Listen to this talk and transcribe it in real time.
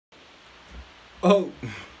Oh.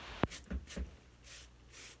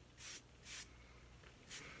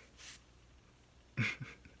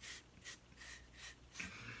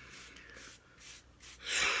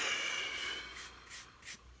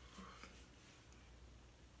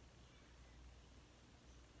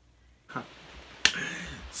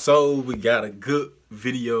 So we got a good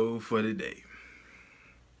video for today.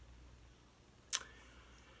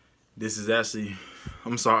 This is actually,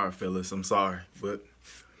 I'm sorry fellas, I'm sorry, but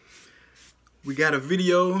we got a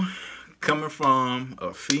video coming from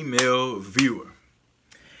a female viewer,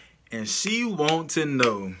 and she wants to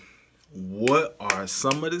know what are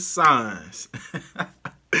some of the signs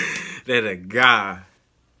that a guy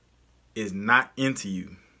is not into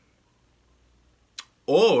you,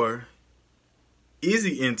 or is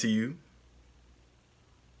he into you,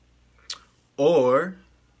 or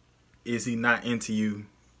is he not into you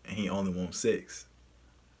and he only wants sex?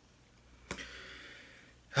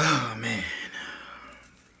 Oh man,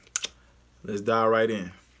 let's dive right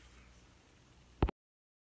in.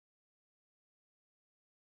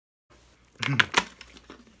 I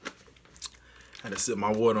had to sip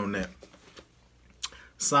my water on that.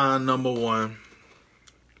 Sign number one,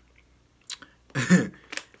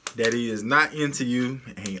 that he is not into you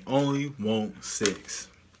and he only wants sex.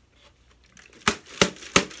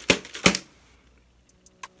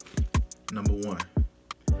 Number one,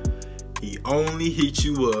 he only hits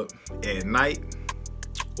you up at night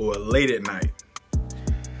or late at night.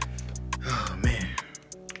 Oh man.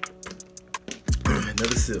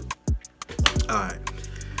 Another sip. Alright.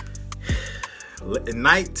 At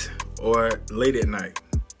night or late at night.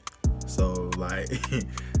 So like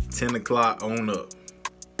 10 o'clock on up.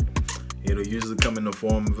 It'll usually come in the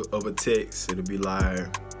form of a text. It'll be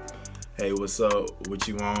like, hey, what's up? What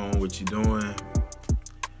you on? What you doing?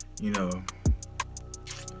 You know.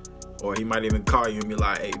 Or he might even call you and be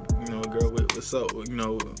like, hey, you know, girl, what's up? You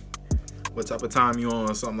know, what type of time you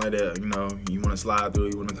on? Or something like that. You know, you want to slide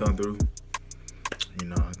through, you want to come through. You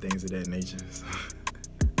know, things of that nature.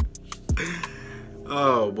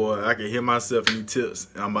 Oh boy, I can hear myself in the tips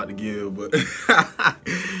I'm about to give,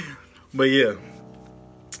 but yeah.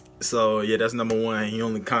 So yeah, that's number one. He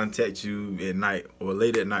only contacts you at night or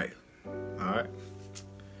late at night. All right,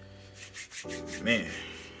 man.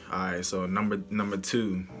 All right. So number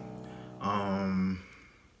two, I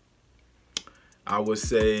would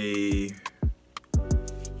say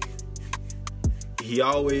he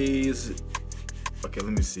always. Okay,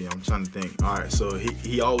 let me see. I'm trying to think. All right, so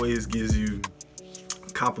he always gives you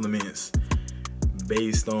compliments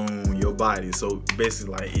based on your body. So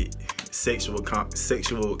basically, like sexual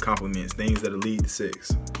compliments, things that'll lead to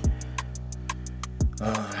sex.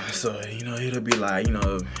 So you know, it'll be like, you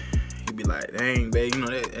know, he'll be like, dang, babe, you know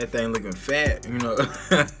that thing looking fat, you know,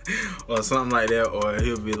 or something like that. Or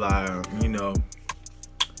he'll be like, you know,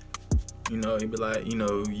 he'll be like, you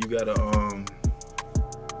know, you gotta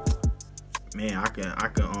man, I can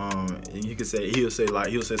you could say, he'll say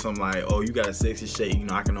something like, oh, you got a sexy shape, you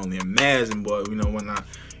know, I can only imagine, boy, you know, when I,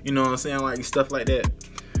 you know what I'm saying, like stuff like that.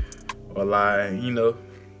 Or like, you know,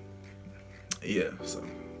 yeah. So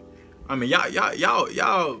I mean, y'all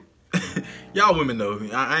y'all women know.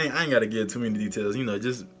 I ain't gotta give too many details, you know,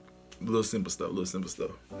 just little simple stuff.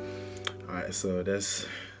 All right, so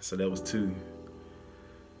that was two.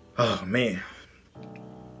 Oh man.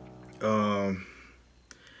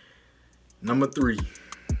 Number three.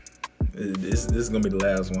 This is gonna be the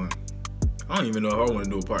last one. I don't even know if I want to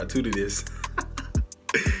do a part two to this.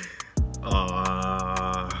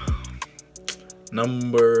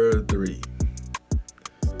 Number three.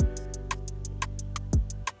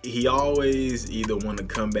 He always either want to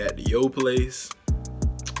come back to your place,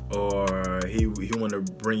 or he want to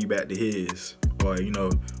bring you back to his, or you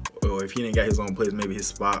know, or if he didn't got his own place, maybe his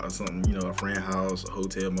spot or something, you know, a friend house, a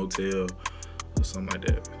hotel, motel, or something like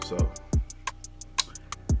that. So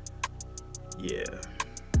yeah,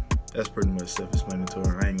 that's pretty much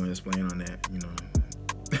self-explanatory. I ain't gonna explain on that, you know.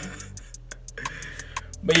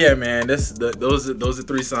 But yeah, man, those are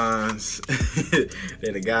three signs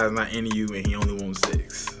that a guy's not into you and he only wants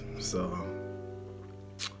sex. So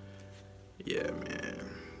yeah, man.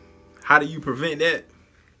 How do you prevent that?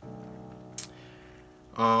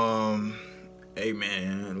 Hey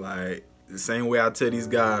man, like the same way I tell these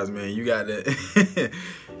guys, man, you got to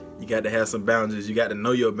you got to have some boundaries. You got to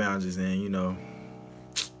know your boundaries, and you know,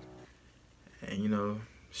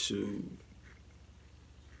 shoot,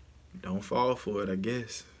 don't fall for it, I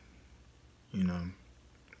guess, you know.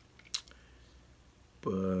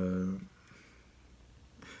 But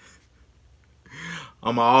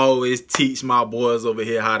I'ma always teach my boys over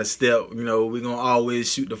here how to step. You know, we're gonna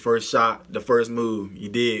always shoot the first shot, the first move. You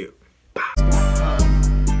dig? Bye.